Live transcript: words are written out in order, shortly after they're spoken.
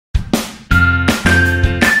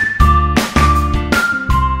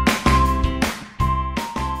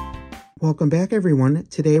Welcome back, everyone.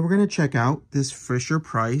 Today we're going to check out this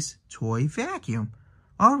Fisher-Price toy vacuum.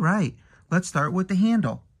 All right, let's start with the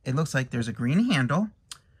handle. It looks like there's a green handle,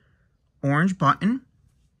 orange button,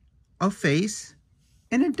 a face,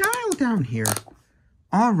 and a dial down here.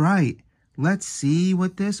 All right, let's see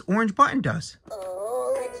what this orange button does.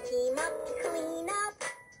 Oh, let's team up to clean up.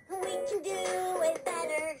 We can do it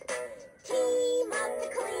better. Team up to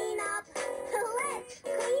clean up. Let's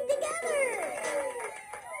clean together.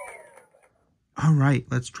 All right,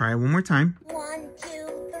 let's try it one more time. 1,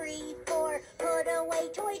 2, 3, 4. Put away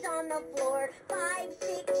toys on the floor. 5,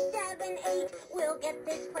 6, 7, 8. We'll get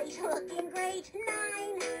this place looking great.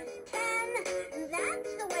 9, 10.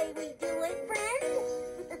 That's the way we do it,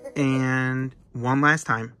 friends. And one last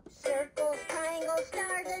time. Circles, triangles,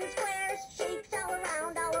 stars, and squares. Shapes all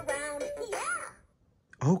around,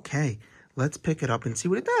 yeah. Okay, let's pick it up and see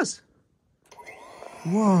what it does.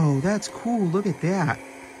 Whoa, that's cool. Look at that.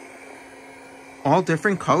 All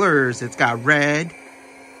different colors. It's got red,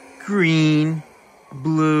 green,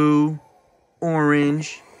 blue,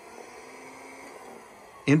 orange,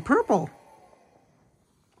 and purple.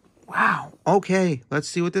 Wow. Okay, let's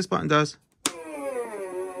see what this button does.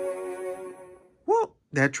 Whoa,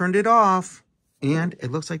 that turned it off. And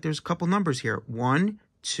it looks like there's a couple numbers here. 1,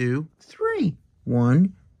 2, 3.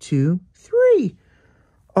 1, 2, 3.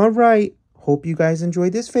 All right. Hope you guys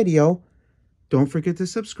enjoyed this video. Don't forget to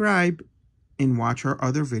subscribe and watch our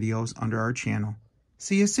other videos under our channel.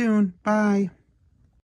 See you soon. Bye.